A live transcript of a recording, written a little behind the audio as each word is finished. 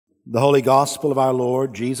The Holy Gospel of our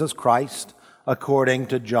Lord Jesus Christ according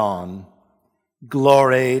to John.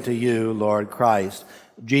 Glory to you, Lord Christ.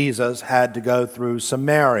 Jesus had to go through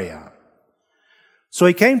Samaria. So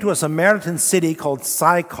he came to a Samaritan city called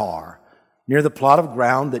Sychar, near the plot of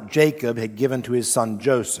ground that Jacob had given to his son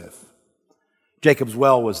Joseph. Jacob's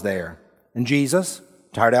well was there, and Jesus,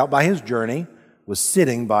 tired out by his journey, was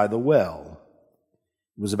sitting by the well.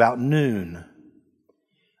 It was about noon.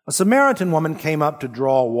 A Samaritan woman came up to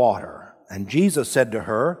draw water, and Jesus said to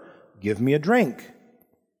her, "Give me a drink."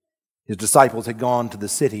 His disciples had gone to the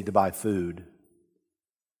city to buy food.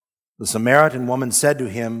 The Samaritan woman said to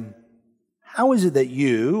him, "How is it that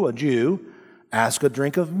you, a Jew, ask a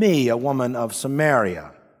drink of me, a woman of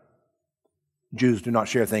Samaria?" Jews do not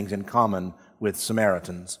share things in common with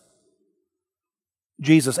Samaritans.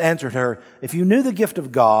 Jesus answered her, "If you knew the gift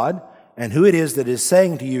of God and who it is that is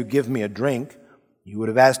saying to you, 'Give me a drink,' you would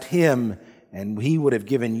have asked him, and he would have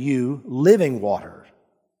given you living water."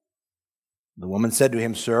 The woman said to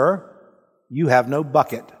him, "Sir, you have no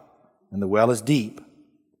bucket, and the well is deep.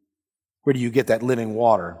 Where do you get that living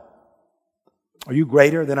water? Are you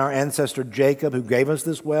greater than our ancestor Jacob, who gave us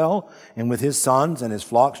this well, and with his sons and his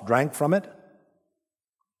flocks drank from it?"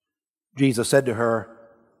 Jesus said to her,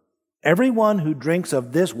 "Everyone who drinks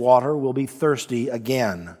of this water will be thirsty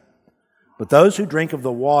again. But those who drink of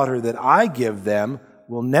the water that I give them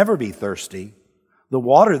will never be thirsty. The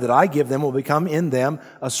water that I give them will become in them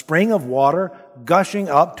a spring of water gushing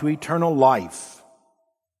up to eternal life."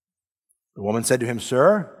 The woman said to him,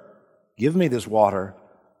 "Sir, give me this water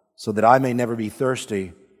so that I may never be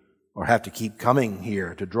thirsty or have to keep coming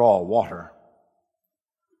here to draw water."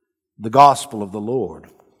 The Gospel of the Lord.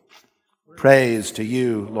 Praise to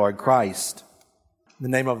you, Lord Christ. In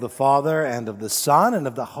the name of the Father, and of the Son, and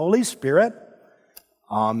of the Holy Spirit.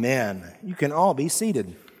 Amen. You can all be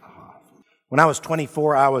seated. When I was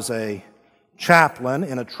 24, I was a chaplain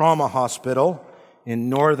in a trauma hospital in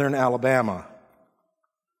northern Alabama.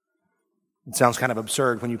 It sounds kind of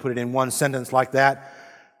absurd when you put it in one sentence like that.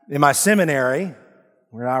 In my seminary,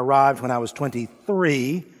 where I arrived when I was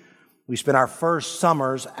 23, we spent our first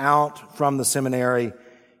summers out from the seminary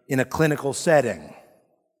in a clinical setting.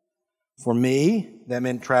 For me, that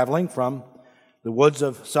meant traveling from the woods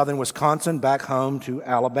of southern Wisconsin back home to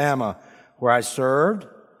Alabama, where I served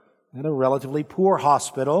at a relatively poor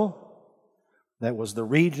hospital that was the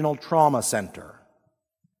regional trauma center.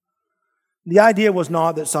 The idea was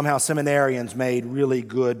not that somehow seminarians made really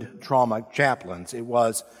good trauma chaplains. It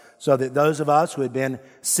was so that those of us who had been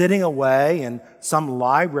sitting away in some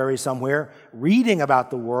library somewhere reading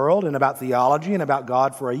about the world and about theology and about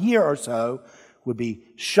God for a year or so would be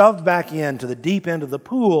shoved back into the deep end of the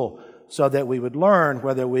pool so that we would learn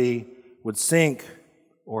whether we would sink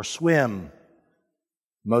or swim.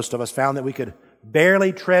 Most of us found that we could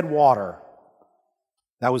barely tread water.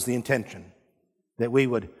 That was the intention, that we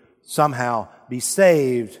would somehow be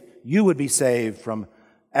saved. You would be saved from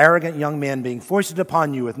arrogant young men being foisted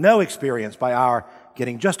upon you with no experience by our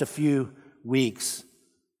getting just a few weeks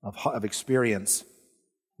of experience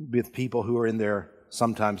with people who are in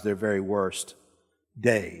sometimes their very worst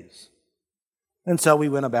days. And so we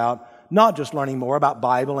went about not just learning more about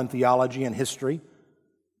Bible and theology and history,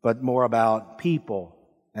 but more about people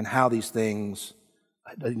and how these things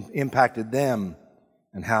impacted them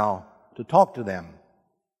and how to talk to them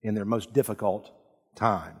in their most difficult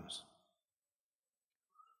times.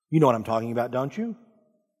 You know what I'm talking about, don't you?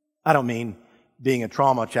 I don't mean being a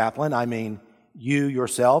trauma chaplain. I mean you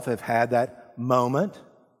yourself have had that moment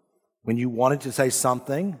when you wanted to say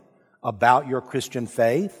something about your Christian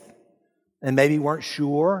faith and maybe weren't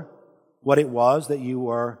sure what it was that you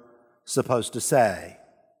were supposed to say.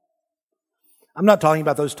 I'm not talking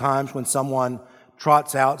about those times when someone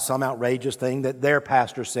trots out some outrageous thing that their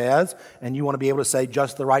pastor says and you want to be able to say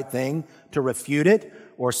just the right thing to refute it,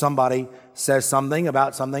 or somebody says something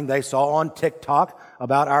about something they saw on TikTok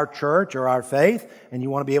about our church or our faith and you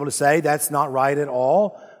want to be able to say that's not right at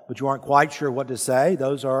all, but you aren't quite sure what to say.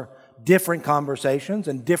 Those are different conversations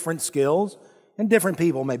and different skills, and different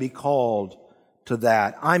people may be called to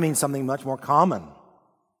that. I mean something much more common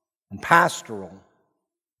and pastoral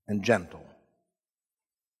and gentle.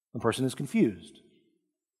 The person is confused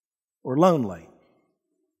or lonely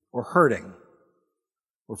or hurting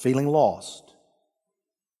or feeling lost.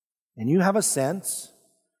 And you have a sense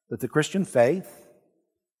that the Christian faith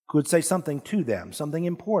could say something to them, something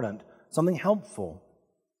important, something helpful.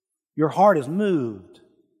 Your heart is moved,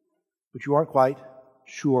 but you aren't quite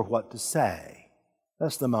sure what to say.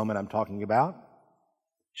 That's the moment I'm talking about.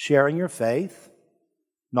 Sharing your faith,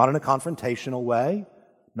 not in a confrontational way,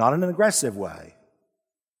 not in an aggressive way,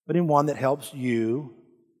 but in one that helps you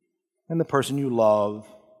and the person you love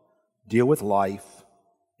deal with life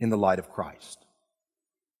in the light of Christ.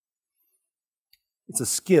 It's a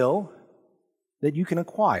skill that you can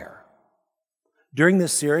acquire. During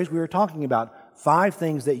this series, we were talking about 5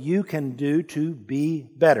 things that you can do to be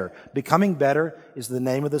better. Becoming better is the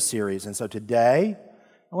name of the series. And so today,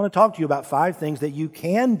 I want to talk to you about 5 things that you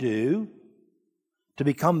can do to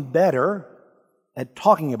become better at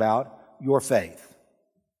talking about your faith.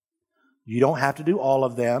 You don't have to do all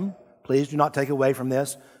of them. Please do not take away from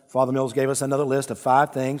this. Father Mills gave us another list of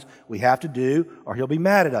 5 things we have to do, or he'll be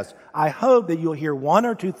mad at us. I hope that you'll hear 1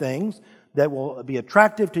 or 2 things that will be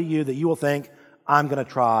attractive to you, that you will think, I'm going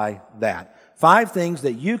to try that. 5 things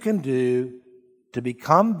that you can do to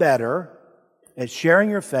become better at sharing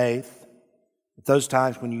your faith at those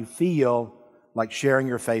times when you feel like sharing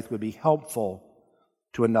your faith would be helpful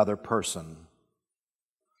to another person.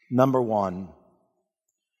 Number 1,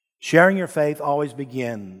 sharing your faith always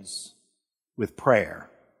begins with prayer.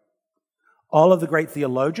 All of the great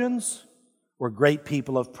theologians were great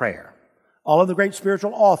people of prayer. All of the great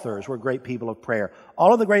spiritual authors were great people of prayer.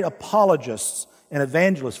 All of the great apologists and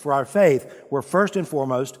evangelists for our faith were first and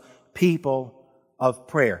foremost people of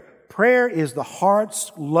prayer. Prayer is the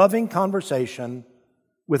heart's loving conversation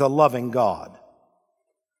with a loving God.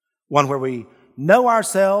 One where we know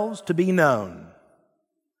ourselves to be known,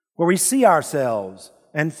 where we see ourselves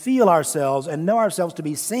and feel ourselves and know ourselves to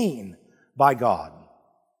be seen by God.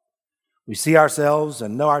 We see ourselves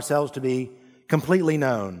and know ourselves to be completely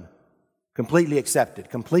known, completely accepted,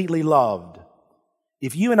 completely loved.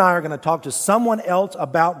 If you and I are going to talk to someone else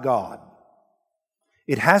about God,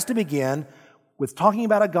 it has to begin with talking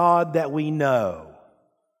about a God that we know.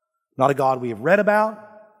 Not a God we have read about,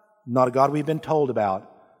 not a God we've been told about,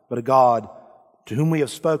 but a God to whom we have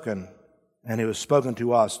spoken and who has spoken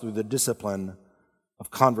to us through the discipline of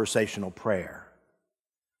conversational prayer.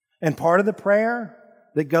 And part of the prayer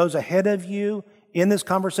that goes ahead of you in this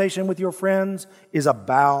conversation with your friends is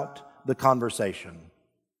about the conversation.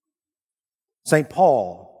 St.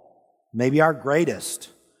 Paul, maybe our greatest,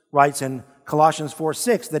 writes in Colossians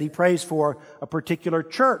 4:6 that he prays for a particular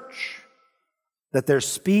church, that their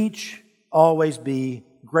speech always be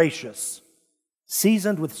gracious.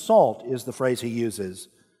 Seasoned with salt is the phrase he uses,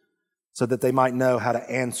 so that they might know how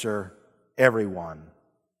to answer everyone.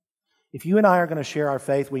 If you and I are going to share our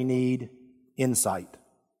faith, we need insight,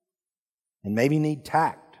 and maybe need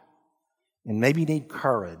tact, and maybe need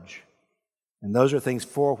courage. And those are things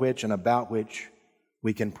for which and about which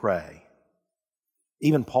we can pray.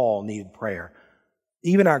 Even Paul needed prayer.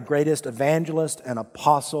 Even our greatest evangelist and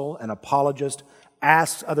apostle and apologist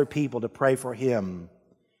asks other people to pray for him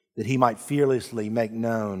that he might fearlessly make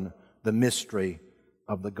known the mystery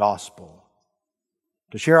of the gospel.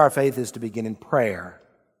 To share our faith is to begin in prayer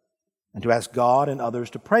and to ask God and others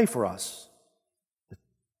to pray for us,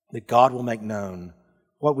 that God will make known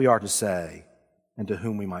what we are to say and to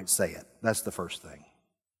whom we might say it. That's the first thing.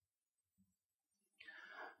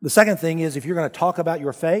 The second thing is, if you're going to talk about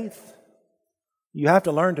your faith, you have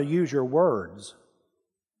to learn to use your words.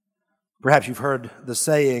 Perhaps you've heard the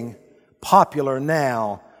saying, popular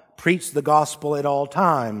now, preach the gospel at all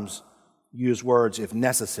times, use words if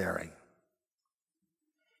necessary.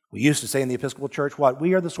 We used to say in the Episcopal Church,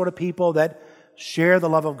 we are the sort of people that share the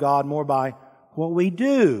love of God more by what we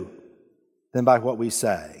do than by what we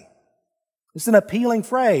say. It's an appealing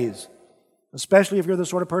phrase, especially if you're the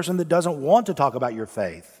sort of person that doesn't want to talk about your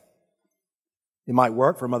faith. It might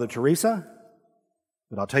work for Mother Teresa,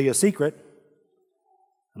 but I'll tell you a secret.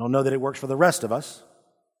 I don't know that it works for the rest of us.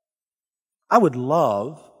 I would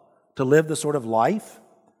love to live the sort of life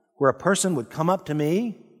where a person would come up to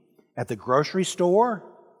me at the grocery store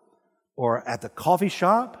or at the coffee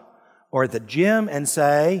shop or at the gym and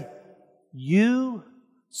say, "You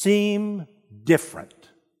seem different.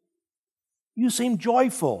 You seem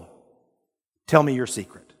joyful. Tell me your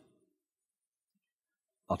secret."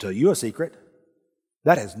 I'll tell you a secret.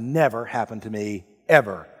 That has never happened to me,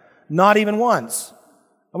 ever. Not even once.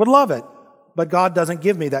 I would love it, but God doesn't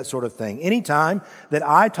give me that sort of thing. Anytime that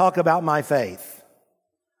I talk about my faith,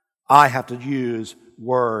 I have to use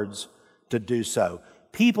words to do so.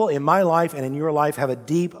 People in my life and in your life have a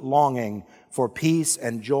deep longing for peace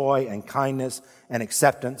and joy and kindness and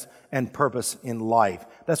acceptance and purpose in life.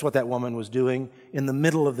 That's what that woman was doing in the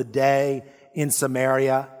middle of the day in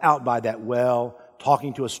Samaria, out by that well,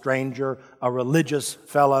 talking to a stranger, a religious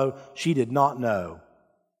fellow she did not know.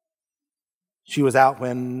 She was out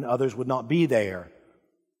when others would not be there,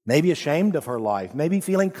 maybe ashamed of her life, maybe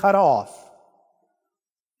feeling cut off.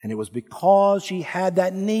 And it was because she had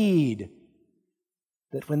that need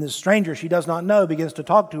that when this stranger she does not know begins to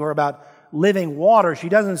talk to her about living water, she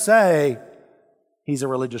doesn't say, he's a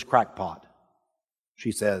religious crackpot.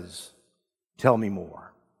 She says, tell me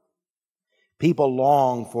more. People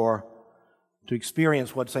long to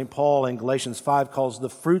experience what St. Paul in Galatians 5 calls the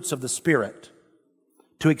fruits of the Spirit.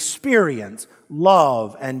 To experience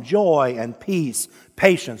love and joy and peace,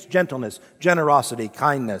 patience, gentleness, generosity,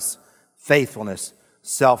 kindness, faithfulness,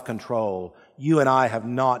 self-control. You and I have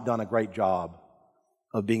not done a great job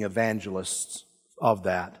of being evangelists of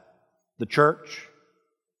that. The church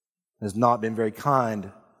has not been very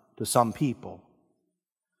kind to some people.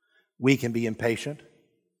 We can be impatient.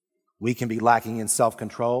 We can be lacking in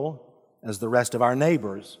self-control as the rest of our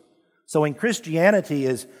neighbors. So when Christianity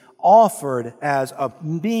is offered as a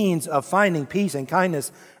means of finding peace and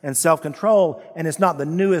kindness and self-control, and it's not the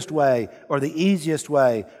newest way or the easiest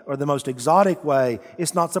way or the most exotic way,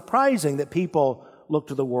 it's not surprising that people look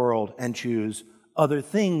to the world and choose other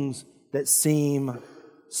things that seem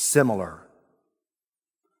similar.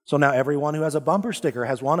 So now everyone who has a bumper sticker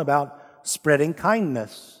has one about spreading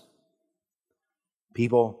kindness.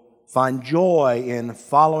 People find joy in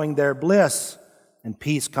following their bliss, and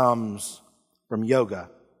peace comes from yoga.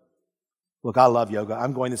 Look, I love yoga.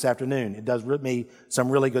 I'm going this afternoon. It does me some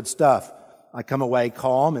really good stuff. I come away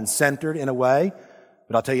calm and centered in a way,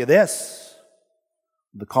 but I'll tell you this,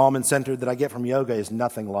 the calm and centered that I get from yoga is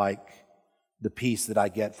nothing like the peace that I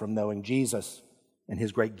get from knowing Jesus and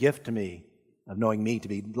His great gift to me of knowing me to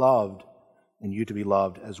be loved and you to be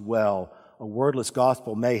loved as well. A wordless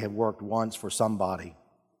gospel may have worked once for somebody,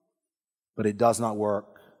 but it does not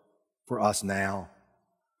work for us now.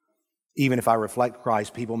 Even if I reflect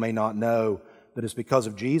Christ, people may not know that it's because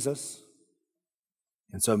of Jesus.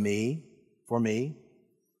 And so for me,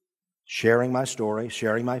 sharing my story,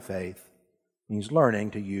 sharing my faith, means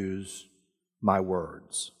learning to use my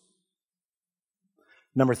words.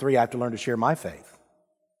 Number 3, I have to learn to share my faith.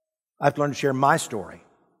 I have to learn to share my story.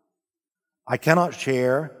 I cannot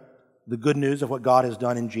share the good news of what God has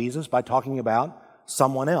done in Jesus by talking about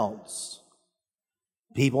someone else.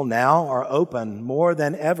 People now are open more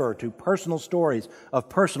than ever to personal stories of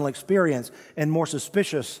personal experience and more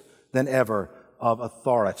suspicious than ever of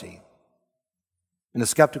authority. In a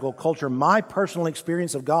skeptical culture, my personal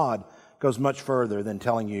experience of God goes much further than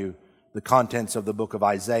telling you the contents of the book of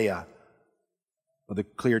Isaiah or the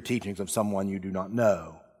clear teachings of someone you do not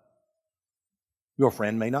know. Your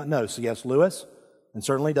friend may not know C.S. Lewis and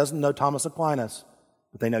certainly doesn't know Thomas Aquinas,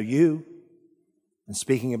 but they know you. And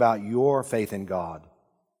speaking about your faith in God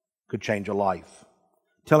could change a life.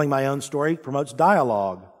 Telling my own story promotes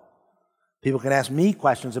dialogue. People can ask me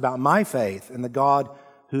questions about my faith, and the God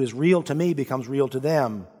who is real to me becomes real to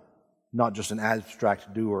them, not just an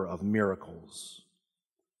abstract doer of miracles.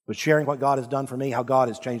 But sharing what God has done for me, how God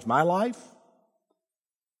has changed my life,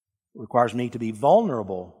 requires me to be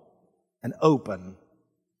vulnerable and open.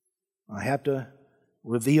 I have to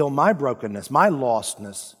reveal my brokenness, my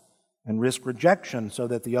lostness, and risk rejection so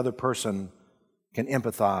that the other person can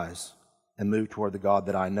empathize and move toward the God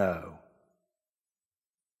that I know.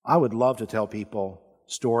 I would love to tell people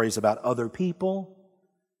stories about other people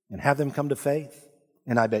and have them come to faith,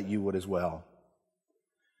 and I bet you would as well.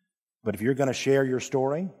 But if you're going to share your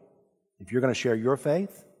story, if you're going to share your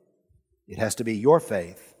faith, it has to be your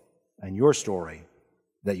faith and your story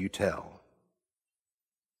that you tell.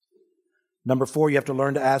 Number 4, you have to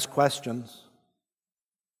learn to ask questions.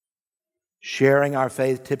 Sharing our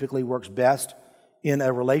faith typically works best in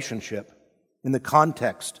a relationship, in the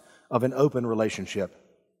context of an open relationship.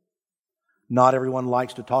 Not everyone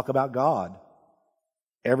likes to talk about God.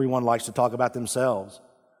 Everyone likes to talk about themselves.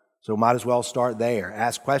 So might as well start there.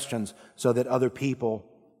 Ask questions so that other people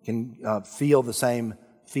can feel the same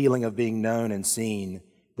feeling of being known and seen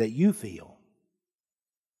that you feel.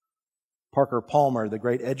 Parker Palmer, the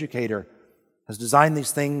great educator, has designed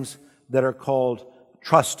these things that are called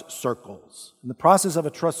trust circles. And the process of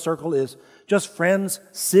a trust circle is just friends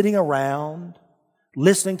sitting around,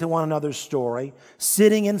 listening to one another's story,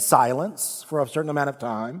 sitting in silence for a certain amount of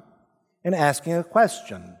time, and asking a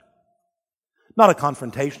question. Not a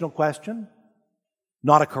confrontational question,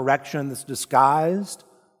 not a correction that's disguised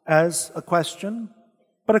as a question,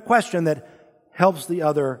 but a question that helps the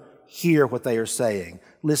other hear what they are saying,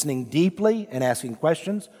 listening deeply and asking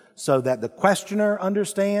questions so that the questioner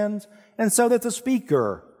understands and so that the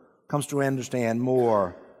speaker comes to understand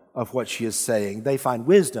more of what she is saying. They find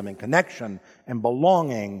wisdom and connection and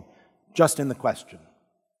belonging just in the question,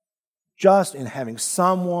 just in having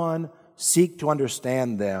someone seek to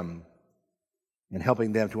understand them and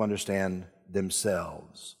helping them to understand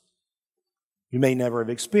themselves. You may never have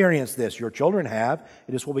experienced this. Your children have.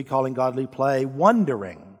 It is what we call in godly play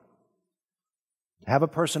wondering. To have a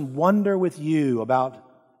person wonder with you about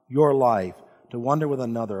your life, to wonder with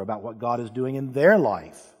another about what God is doing in their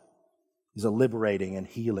life, is a liberating and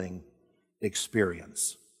healing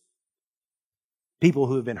experience. People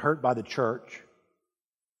who have been hurt by the church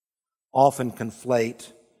often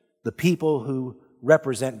conflate the people who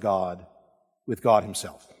represent God with God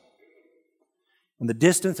Himself. And the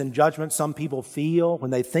distance and judgment some people feel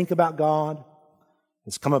when they think about God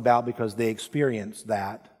has come about because they experienced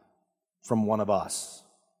that from one of us.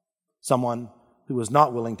 Someone who was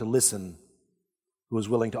not willing to listen, who was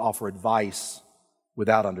willing to offer advice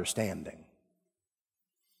without understanding.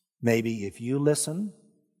 Maybe if you listen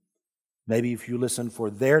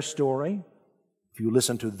for their story, if you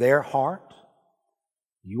listen to their heart,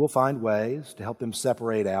 you will find ways to help them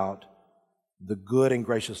separate out the good and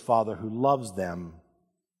gracious Father who loves them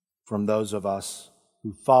from those of us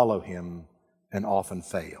who follow Him and often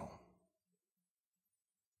fail.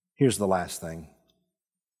 Here's the last thing.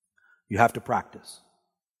 You have to practice.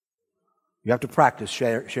 You have to practice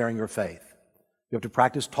sharing your faith. You have to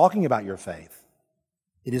practice talking about your faith.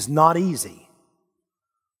 It is not easy.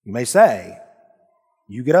 You may say,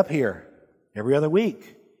 you get up here every other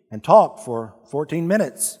week and talk for 14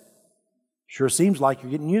 minutes. Sure seems like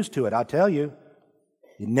you're getting used to it. I tell you,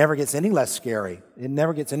 it never gets any less scary. It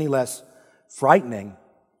never gets any less frightening.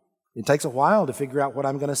 It takes a while to figure out what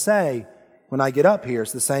I'm going to say when I get up here.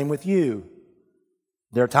 It's the same with you.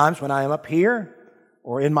 There are times when I am up here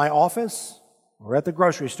or in my office or at the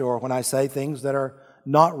grocery store when I say things that are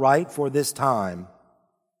not right for this time,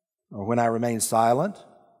 or when I remain silent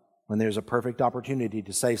when there's a perfect opportunity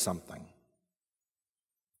to say something.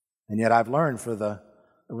 And yet I've learned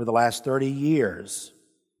over the last 30 years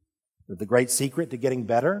that the great secret to getting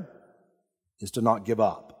better is to not give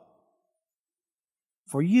up.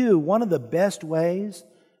 For you, one of the best ways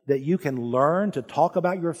that you can learn to talk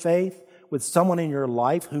about your faith with someone in your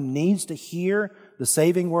life who needs to hear the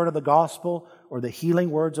saving word of the gospel or the healing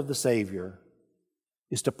words of the Savior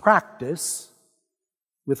is to practice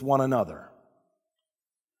with one another.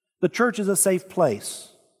 The church is a safe place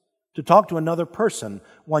to talk to another person,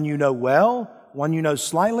 one you know well, one you know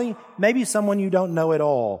slightly, maybe someone you don't know at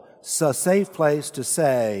all. It's a safe place to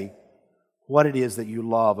say what it is that you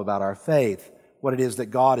love about our faith, what it is that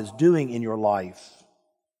God is doing in your life.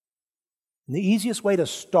 And the easiest way to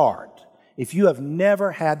start, if you have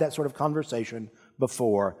never had that sort of conversation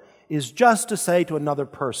before, is just to say to another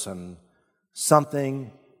person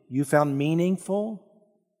something you found meaningful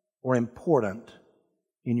or important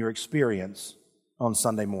in your experience on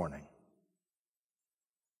Sunday morning.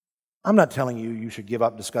 I'm not telling you you should give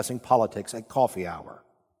up discussing politics at coffee hour.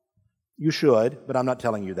 You should, but I'm not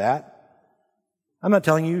telling you that. I'm not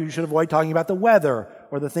telling you you should avoid talking about the weather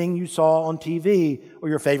or the thing you saw on TV or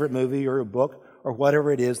your favorite movie or a book or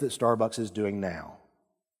whatever it is that Starbucks is doing now.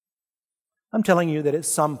 I'm telling you that at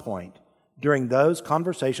some point during those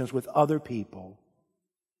conversations with other people,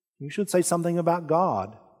 you should say something about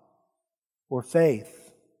God or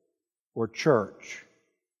faith or church,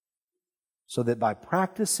 so that by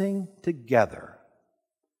practicing together,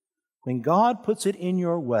 when God puts it in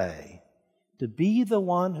your way to be the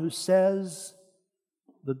one who says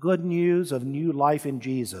the good news of new life in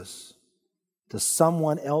Jesus to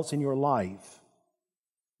someone else in your life,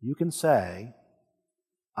 you can say,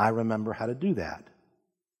 I remember how to do that.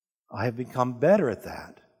 I have become better at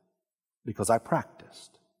that because I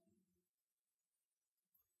practiced.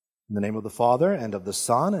 In the name of the Father, and of the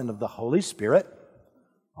Son, and of the Holy Spirit,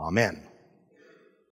 Amen.